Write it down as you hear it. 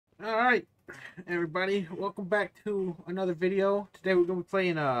Alright, everybody, welcome back to another video. Today we're going to be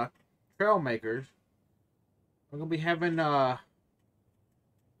playing Trailmakers. We're going to be having a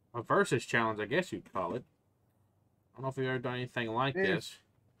versus challenge, I guess you'd call it. I don't know if you've ever done anything like this.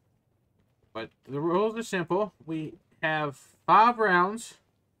 But the rules are simple. We have 5 rounds,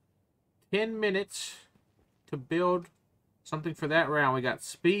 10 minutes to build something for that round. We got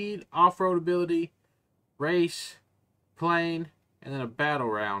speed, off-road ability, race, plane, and then a battle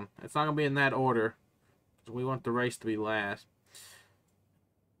round. It's not going to be in that order. We want the race to be last.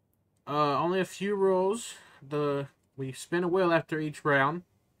 Only a few rules. We spin a wheel after each round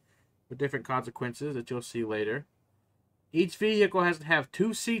with different consequences that you'll see later. Each vehicle has to have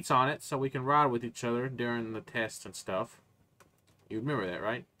 2 seats on it so we can ride with each other during the tests and stuff. You remember that,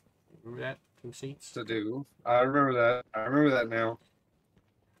 right? Remember that? 2 seats? To do. I remember that. I remember that now.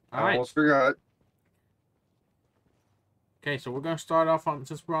 All I right. almost forgot. Okay, so we're going to start off on,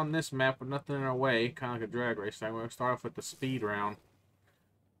 since we're on this map with nothing in our way, kind of like a drag race thing, we're going to start off with the speed round.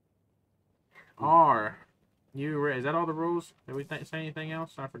 Is that all the rules? Did we say anything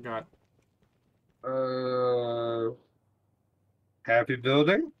else? I forgot. Happy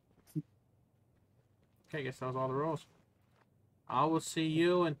building? Okay, I guess that was all the rules. I will see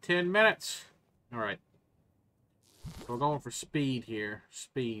you in 10 minutes. Alright. So we're going for speed here.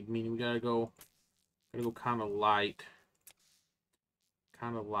 Speed, meaning we gotta go kind of light.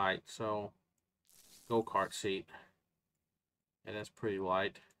 Kind of light, so go-kart seat. Yeah, that's pretty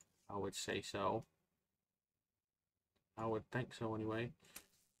light. I would say so. I would think so anyway.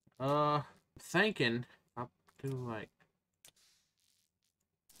 Thinking I'll do like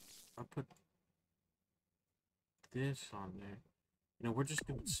I'll put this on there. You know, we're just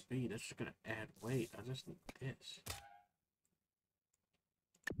doing speed. That's just gonna add weight. I just need this.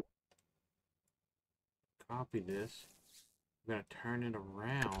 Copy this. I'm gonna turn it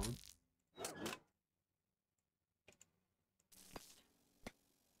around.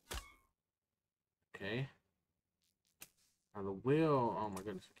 Okay. Now the wheel. Oh my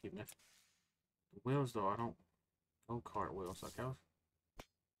goodness, I keep messing. The wheels though, I don't go-kart wheels like those.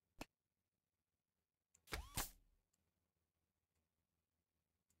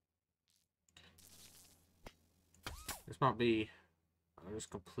 This might be just a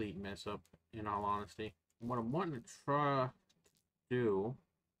complete mess up, in all honesty. What I'm wanting to try to do,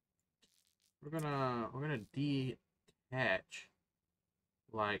 we're gonna detach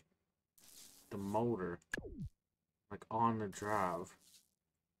like the motor, like on the drive,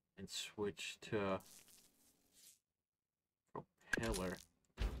 and switch to propeller.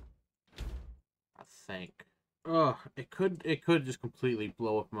 I think. Oh, it could just completely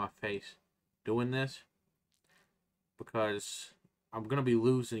blow up my face doing this, because I'm gonna be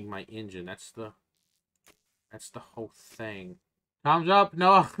losing my engine. That's the whole thing. Time's up,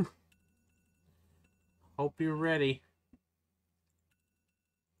 Noah. Hope you're ready.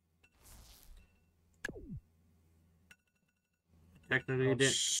 Technically, you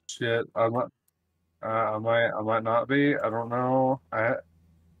didn't. Shit. I might not be. I don't know.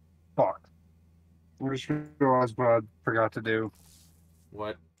 Fuck. I just realized what I forgot to do.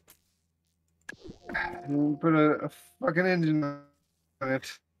 What? Put a fucking engine on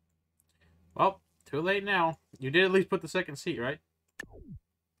it. Well, too late now. You did at least put the second seat, right?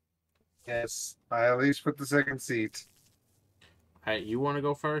 Yes. I at least put the second seat. Hey, you want to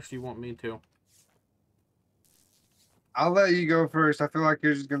go first? You want me to? I'll let you go first. I feel like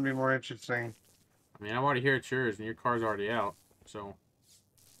yours is gonna be more interesting. I mean, I'm already here. It's yours, and your car's already out. So.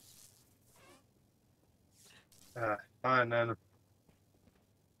 Fine then.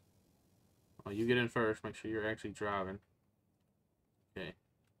 Well, you get in first. Make sure you're actually driving. Okay.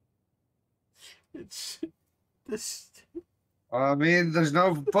 It's this. I mean, there's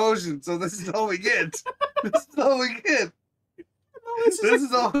no potion, so this is all we get. This is all we get. No, This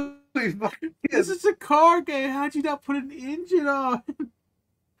is all we fucking get. This is a car game. How'd you not put an engine on?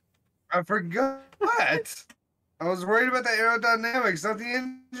 I forgot. I was worried about the aerodynamics, not the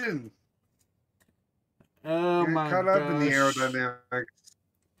engine. Oh You're my caught up in the gosh. aerodynamics.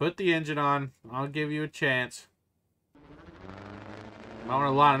 Put the engine on. I'll give you a chance. I want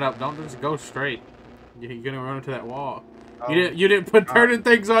to line it up. Don't just go straight. You're gonna run into that wall. You didn't put turning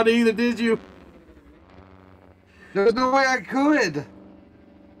things on either, did you? There's no way I could.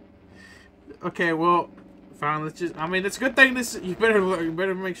 Okay, well, fine. Let's just. I mean, it's a good thing. You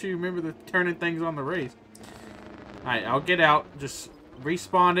better make sure you remember the turning things on the race. All right, I'll get out. Just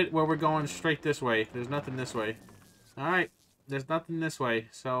respawn it where we're going straight this way. There's nothing this way. All right, there's nothing this way.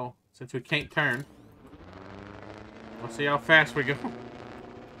 So since we can't turn, we'll see how fast we go.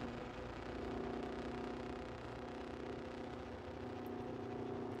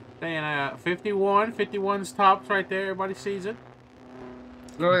 Staying 51. 51's tops right there. Everybody sees it.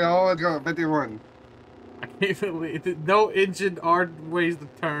 So we always got 51. I can't believe it. No engine hard ways to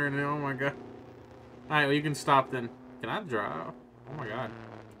turn. Oh my god. Alright, well, you can stop then. Can I drive? Oh my god.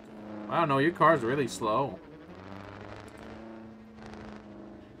 Wow, no, your car's really slow.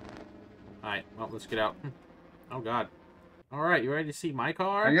 Alright, well, let's get out. Oh god. Alright, you ready to see my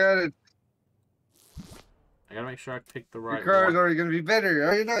car? I got it. I gotta make sure I pick the Your right car is one. already going to be better.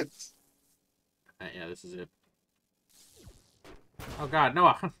 Are you nuts? Yeah, this is it. Oh god,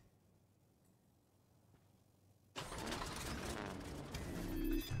 no.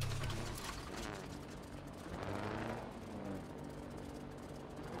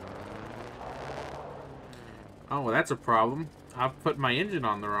 Oh, well, that's a problem. I've put my engine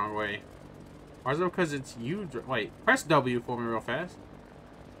on the wrong way. Or is it because it's you? Wait, press W for me real fast.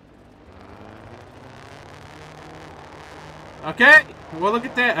 Okay, well, look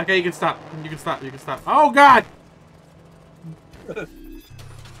at that. Okay, you can stop. You can stop. You can stop. Oh, God!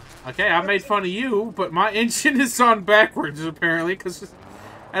 Okay, I made fun of you, but my engine is on backwards, apparently, because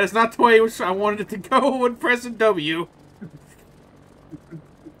that is not the way which I wanted it to go when pressing W.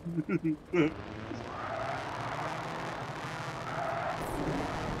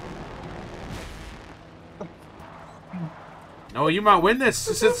 No, you might win this.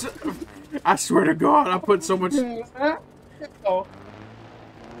 Since, I swear to God, I put so much...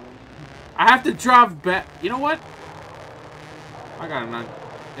 I have to drive back. You know what? I got it.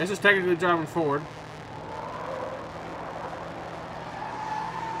 This is technically driving forward.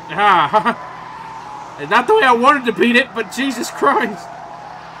 Ah, not the way I wanted to beat it, but Jesus Christ.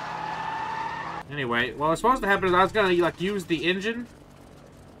 Anyway, what was supposed to happen is I was gonna like use the engine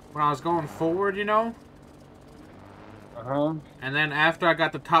when I was going forward, you know. And then after I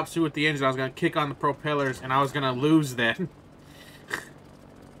got the top speed with the engine, I was gonna kick on the propellers, and I was gonna lose then.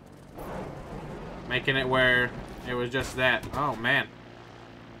 Making it where it was just that. Oh, man.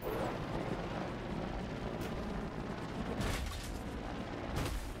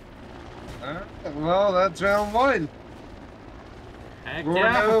 Well, that's round one. Heck Lord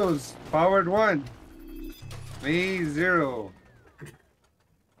yeah. knows. Powered 1. Me 0.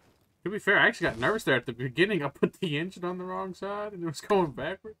 To be fair, I actually got nervous there at the beginning. I put the engine on the wrong side, and it was going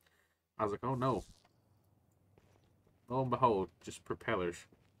backwards. I was like, oh, no. Lo and behold, just propellers.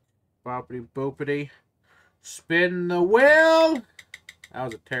 Boppity boopity. Spin the wheel! That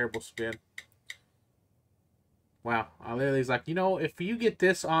was a terrible spin. Wow. I literally was like, you know, if you get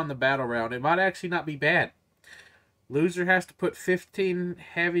this on the battle round, it might actually not be bad. Loser has to put 15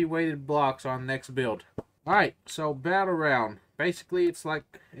 heavy-weighted blocks on next build. Alright, so battle round. Basically, it's like,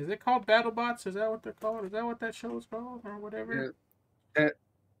 is it called BattleBots? Is that what they're called? Is that what that show is called? Or whatever? Yeah.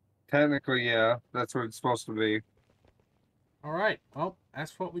 Technically, yeah. That's what it's supposed to be. Alright, well,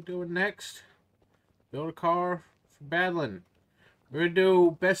 that's what we're doing next. Build a car for battling. We're going to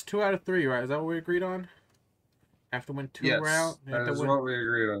do best 2 out of 3, right? Is that what we agreed on? Have to win 2 rounds? That is what we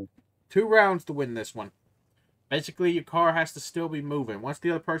agreed on. 2 rounds to win this one. Basically, your car has to still be moving. Once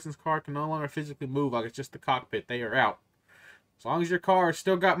the other person's car can no longer physically move, like it's just the cockpit, they are out. As long as your car has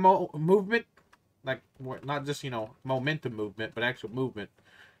still got movement, like not just, you know, momentum movement, but actual movement,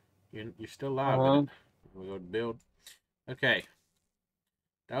 you're still alive in it. We go to build. Okay.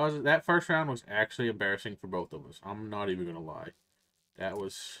 That first round was actually embarrassing for both of us. I'm not even gonna lie. That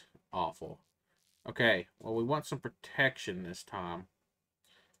was awful. Okay, well, we want some protection this time.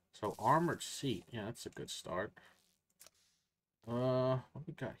 So armored seat, yeah, that's a good start. What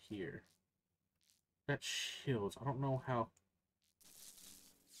we got here? Got shields. I don't know how.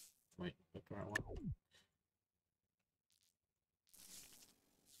 Wait, that's the right one.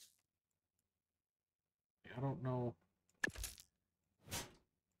 I don't know. I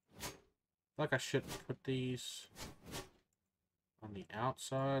feel like I should put these on the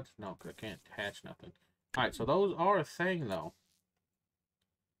outside. No, because I can't attach nothing. Alright, so those are a thing, though.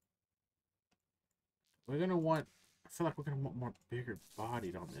 We're going to want... I feel like we're going to want more bigger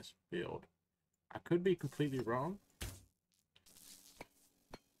bodied on this build. I could be completely wrong.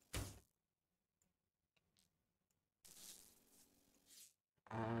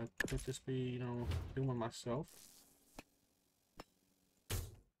 I could just be, you know, doing myself.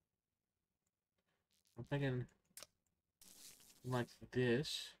 I'm thinking like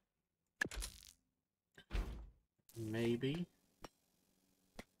this. Maybe.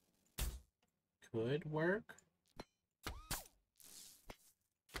 Could work.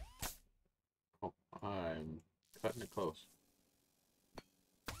 Oh, I'm cutting it close.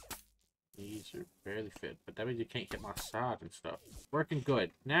 These are barely fit, but that means you can't hit my side and stuff. Working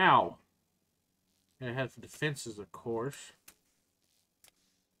good. Now, gonna head for defenses, of course.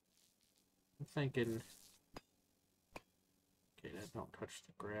 I'm thinking... Okay, that don't touch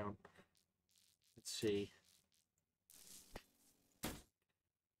the ground. Let's see. Okay,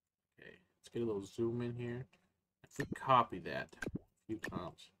 let's get a little zoom in here. If we copy that a few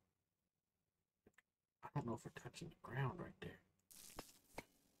times. I don't know if we're touching the ground right there.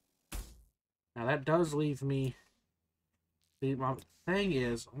 Now that does leave me... See, my thing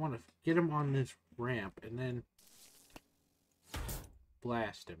is, I want to get him on this ramp and then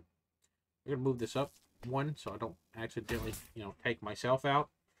blast him. We're going to move this up one so I don't accidentally, you know, take myself out.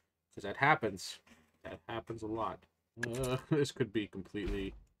 Because that happens. That happens a lot. This could be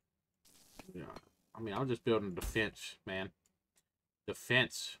completely... Yeah, I mean, I'm just building defense, man.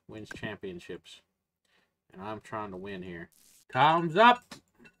 Defense wins championships. And I'm trying to win here. Time's up!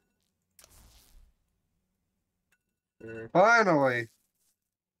 Finally!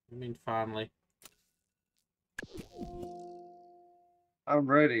 I mean, finally. I'm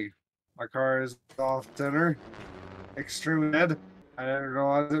ready. My car is off center. Extremely dead. I didn't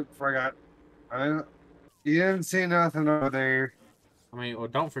realize it before you didn't see nothing over there. I mean, well,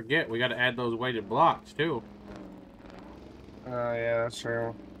 don't forget, we got to add those weighted blocks, too. Oh, yeah, that's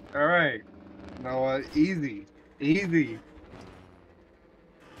true. Alright. Now, easy. Easy.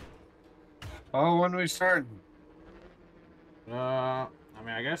 Oh, when we starting? I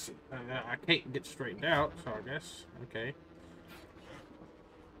mean, I guess I can't get straightened out, so I guess, okay.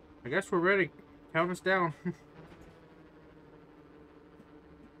 I guess we're ready. Count us down.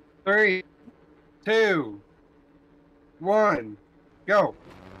 3, 2, 1, go.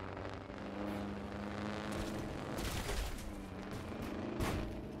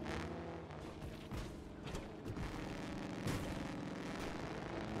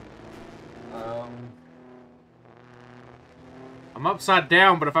 I'm upside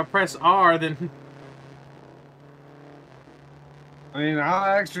down, but if I press R, then... I mean,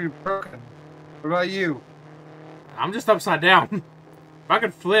 I'm actually broken. What about you? I'm just upside down. If I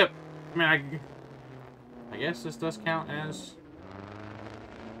could flip, I mean, I guess this does count as...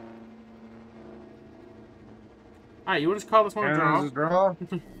 Alright, you want to just call this one a draw? As a draw?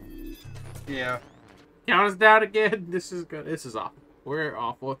 Yeah. Count us down again. This is good. This is awful. We're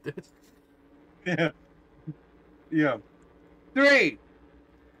awful at this. Yeah. Yeah. 3,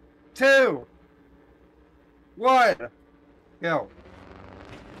 2, 1, go.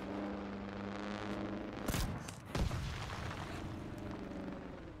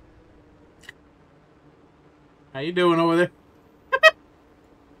 How you doing over there?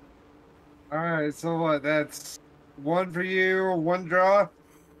 Alright, so what? That's 1 for you, 1 draw.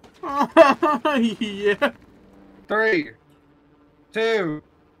 Yeah. 3, 2,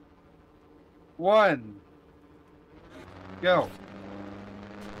 1, go.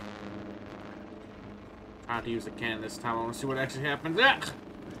 Trying to use the cannon this time. I want to see what actually happens. Ah!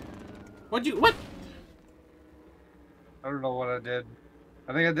 What? I don't know what I did.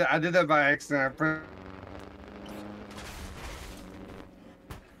 I think I did that by accident.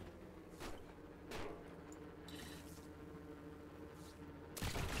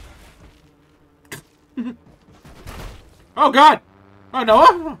 Oh God! Oh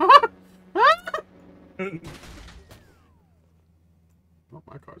no! Oh,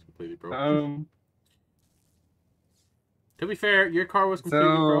 my car's completely broken. To be fair, your car was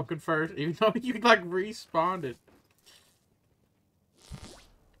completely broken first, even though you like respawned it.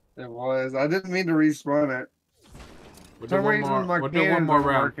 It was. I didn't mean to respawn it. We'll do one more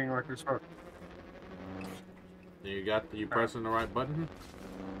round. Working like it's supposed. You pressing the right button?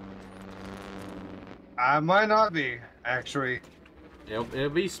 I might not be, actually. It'll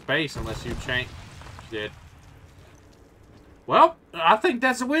be space unless you change it. Well, I think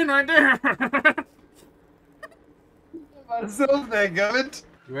that's a win right there. So that good.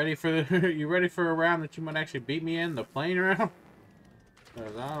 You ready for a round that you might actually beat me in, the plane round?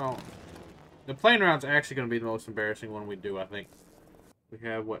 Because I don't. The plane round's actually going to be the most embarrassing one we do, I think. We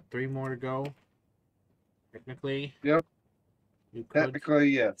have what, 3 more to go? Technically. Yep. You could, technically,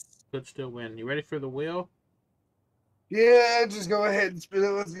 yes. Could still win. You ready for the wheel? Yeah, just go ahead and spin it.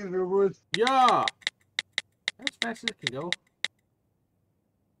 Let's get it over with. Yeah. As fast as it can go.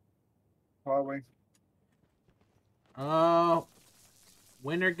 Probably.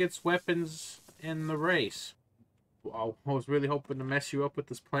 Winner gets weapons in the race. I was really hoping to mess you up with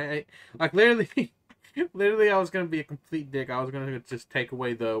this plane. Like, literally, I was going to be a complete dick. I was going to just take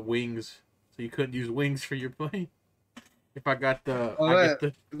away the wings so you couldn't use wings for your plane. If I got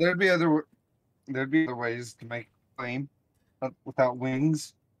the... There'd be other ways to make a plane without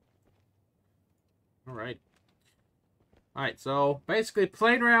wings. Alright. Alright, so basically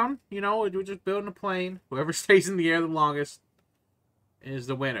plane round, you know, we're just building a plane. Whoever stays in the air the longest is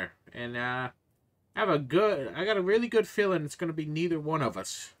the winner. And I got a really good feeling it's going to be neither one of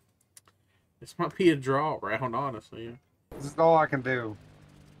us. This might be a draw round, honestly. This is all I can do.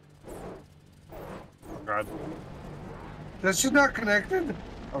 Oh, God. This shit not connected?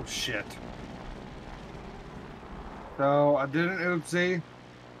 Oh, shit. So, I did an oopsie.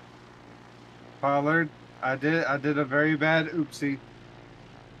 Pollard, I did a very bad oopsie.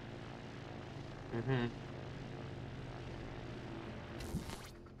 Mm-hmm.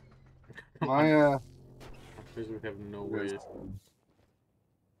 My, I physically have no way.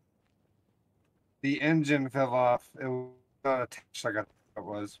 The engine fell off. It was not attached like I thought it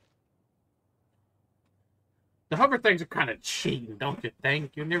was. The hover things are kind of cheating, don't you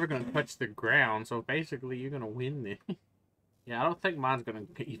think? You're never going to touch the ground, so basically you're going to win this. Yeah, I don't think mine's going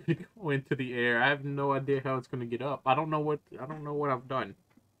to even go into the air. I have no idea how it's going to get up. I don't know what I've done.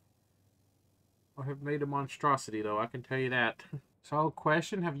 I have made a monstrosity, though, I can tell you that. So,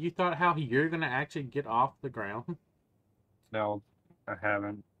 question, have you thought how you're going to actually get off the ground? No, I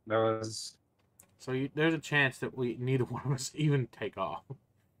haven't. There was... So there's a chance that neither one of us even take off.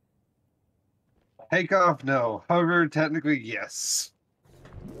 Take off, no. Hover, technically, yes.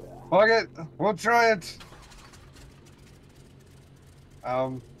 Fuck it. We'll try it.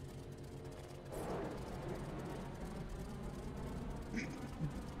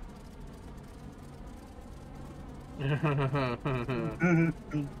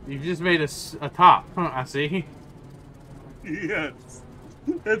 You just made a top, I see. Yes.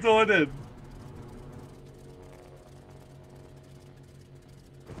 That's all I did.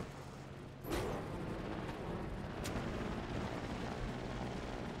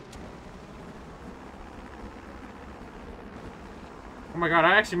 Oh my god,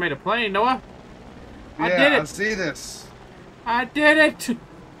 I actually made a plane, Noah. Yeah, I did it. I see this. I did it.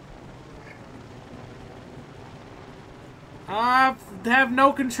 I have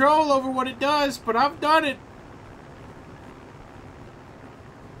no control over what it does, but I've done it.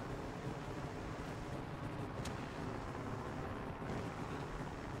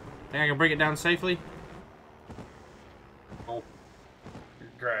 Think I can bring it down safely? Oh.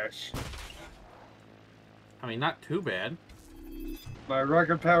 Crash. I mean, not too bad. My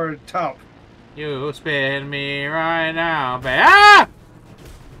rocket-powered top. You spin me right now, babe. Ah!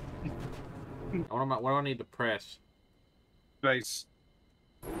 What do I need to press? Space.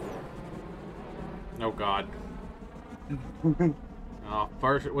 Oh god. Oh,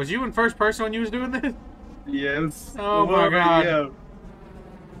 was you in first person when you was doing this? Yes. Oh my god. Yeah.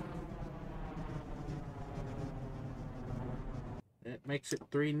 It makes it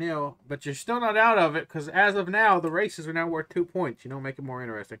 3-0, but you're still not out of it because as of now, the races are now worth 2 points. You know, make it more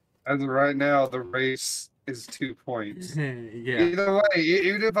interesting. As of right now, the race is 2 points. Yeah. Either way,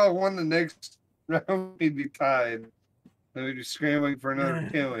 even if I won the next round, we'd be tied. Then we'd be scrambling for another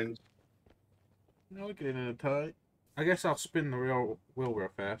challenge. No, we get in a tie. I guess I'll spin the wheel real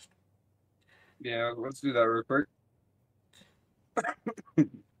fast. Yeah, let's do that real quick.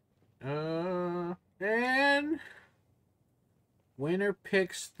 And winner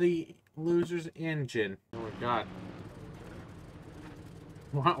picks the loser's engine. Oh my god.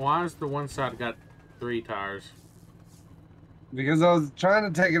 Why is the one side got 3 tires? Because I was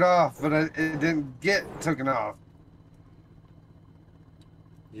trying to take it off, but it didn't get taken off.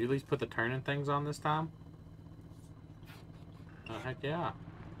 Did you at least put the turning things on this time? Oh, heck yeah.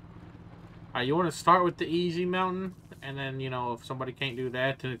 Alright, you want to start with the easy mountain? And then, you know, if somebody can't do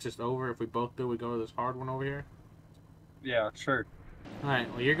that, then it's just over. If we both do, we go to this hard one over here. Yeah, sure.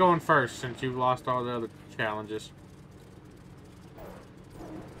 Alright, well, you're going first since you've lost all the other challenges.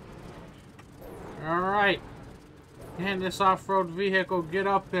 Alright. Can this off-road vehicle get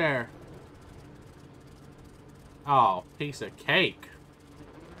up there? Oh, piece of cake.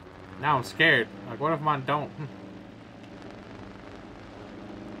 Now I'm scared. Like, what if mine don't?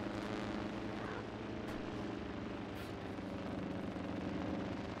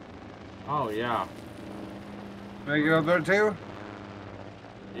 Oh, yeah. Make it up there, too?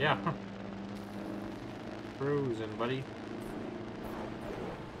 Yeah. Cruising, buddy.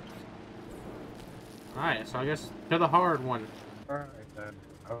 Alright, so I guess to the hard one. Alright, then.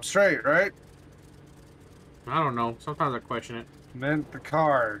 I'm straight, right? I don't know. Sometimes I question it. Meant the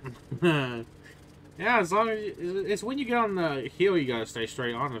car. Yeah, as long as it's when you get on the hill, you gotta stay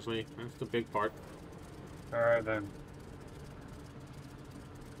straight. Honestly, that's the big part. All right then.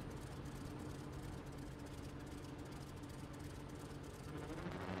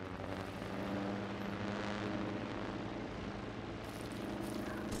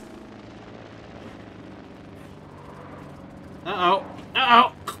 Uh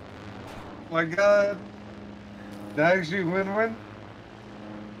oh. My God. Did I actually win one?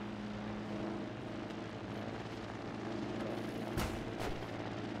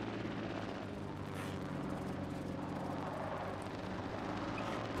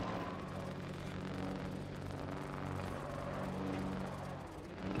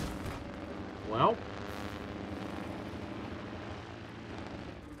 Well.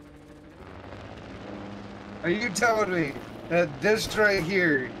 Are you telling me that this right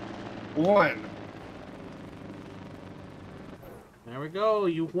here won? There we go.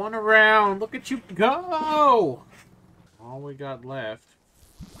 You won a round. Look at you go. All we got left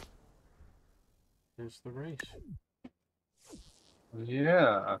is the race.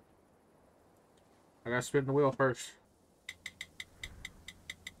 Yeah. I gotta spin the wheel first.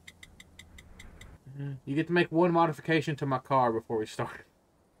 You get to make one modification to my car before we start.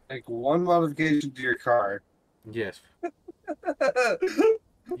 Make one modification to your car. Yes.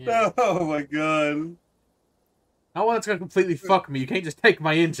 Yeah. Oh my god. Not one that's gonna completely fuck me. You can't just take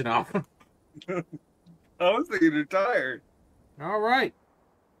my engine off. I was thinking you're tired. Alright.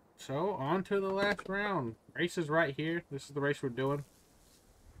 So, on to the last round. Race is right here. This is the race we're doing.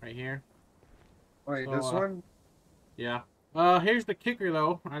 Right here. Wait, So, this one? Yeah. Here's the kicker,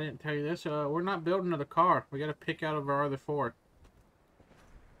 though. I didn't tell you this. We're not building another car. We gotta pick out of our other 4.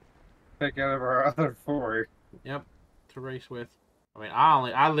 Pick out of our other 4. Yep. To race with. I mean,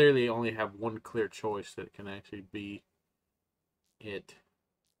 I literally only have one clear choice that can actually be it.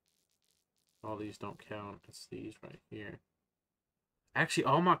 All these don't count. It's these right here. Actually,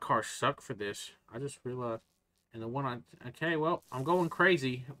 all my cars suck for this. I just realized. And the one okay, well, I'm going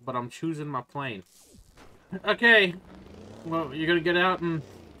crazy, but I'm choosing my plane. Okay. Well, you're gonna get out and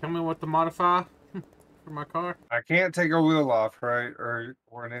tell me what to modify for my car? I can't take a wheel off, right? Or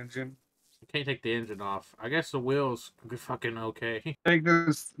an engine. I can't take the engine off. I guess the wheels could fucking okay. Take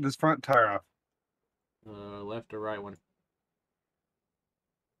this front tire off. Left or right one?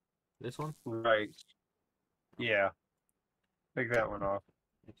 This one? Right. Yeah. Take that one off.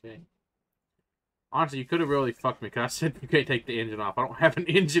 Okay. Honestly, you could have really fucked me because I said you can't take the engine off. I don't have an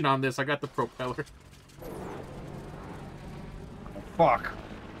engine on this. I got the propeller. Oh, fuck.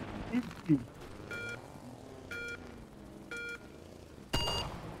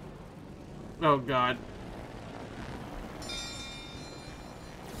 Oh, God.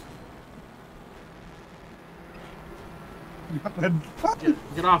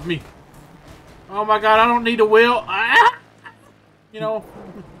 Get off me. Oh, my God. I don't need a wheel. Ah! You know.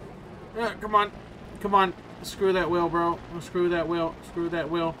 Come on. Come on. Screw that wheel, bro. Screw that wheel. Screw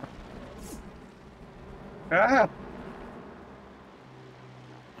that wheel. Ah!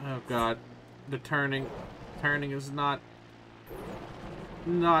 Oh, God. The turning. Turning is not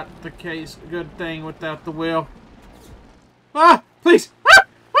the case. Good thing without the wheel. Ah! Please! Ah!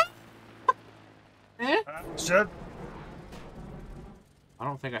 Ah! Eh? Shit. I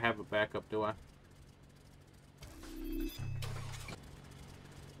don't think I have a backup, do I?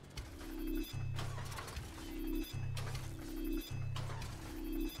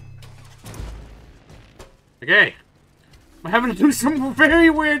 Okay. I'm having to do some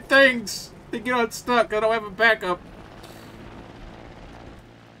very weird things to get unstuck. I don't have a backup.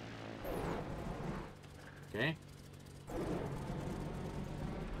 Okay.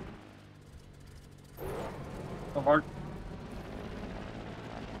 Oh, Mark.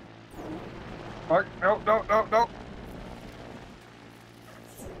 Mark, no, no, no, no.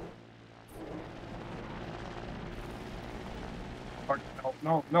 Mark, no,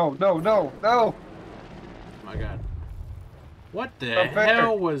 no, no, no, no. Oh my God. What the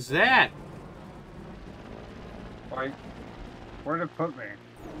hell was that? Like, where'd it put me?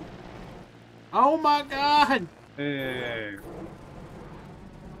 Oh my God. Hey.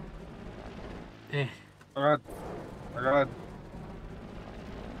 Eh. Oh God. Oh God.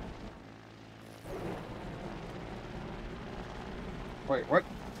 Wait, what?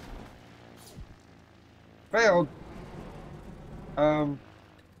 Failed.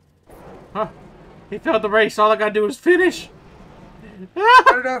 Huh. He failed the race. All I gotta do is finish.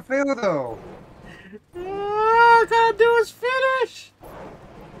 How did I fail though? All I gotta do is finish.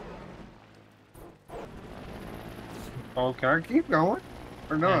 Oh, can I keep going?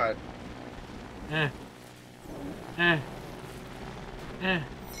 Or not? Eh. Eh. Eh.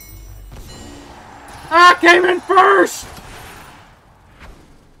 I came in first!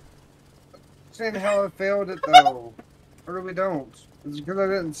 Saying how I failed it though. Or we don't. Is it because I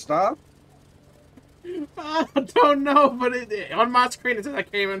didn't stop? I don't know, but on my screen it says I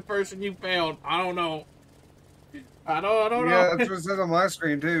came in first and you failed. I don't know. I don't know. Yeah, that's what it says on my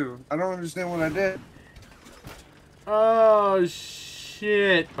screen too. I don't understand what I did. Oh,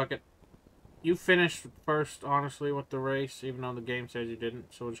 shit. Fuck it. You finished first, honestly, with the race, even though the game says you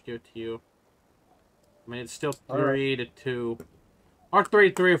didn't, so we'll just give it to you. I mean, it's still 3-2. Or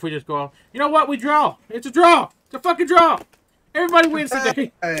 3-3 if we just go off. You know what? We draw. It's a draw. It's a fucking draw. Everybody wins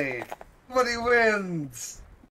today. Hey, everybody wins.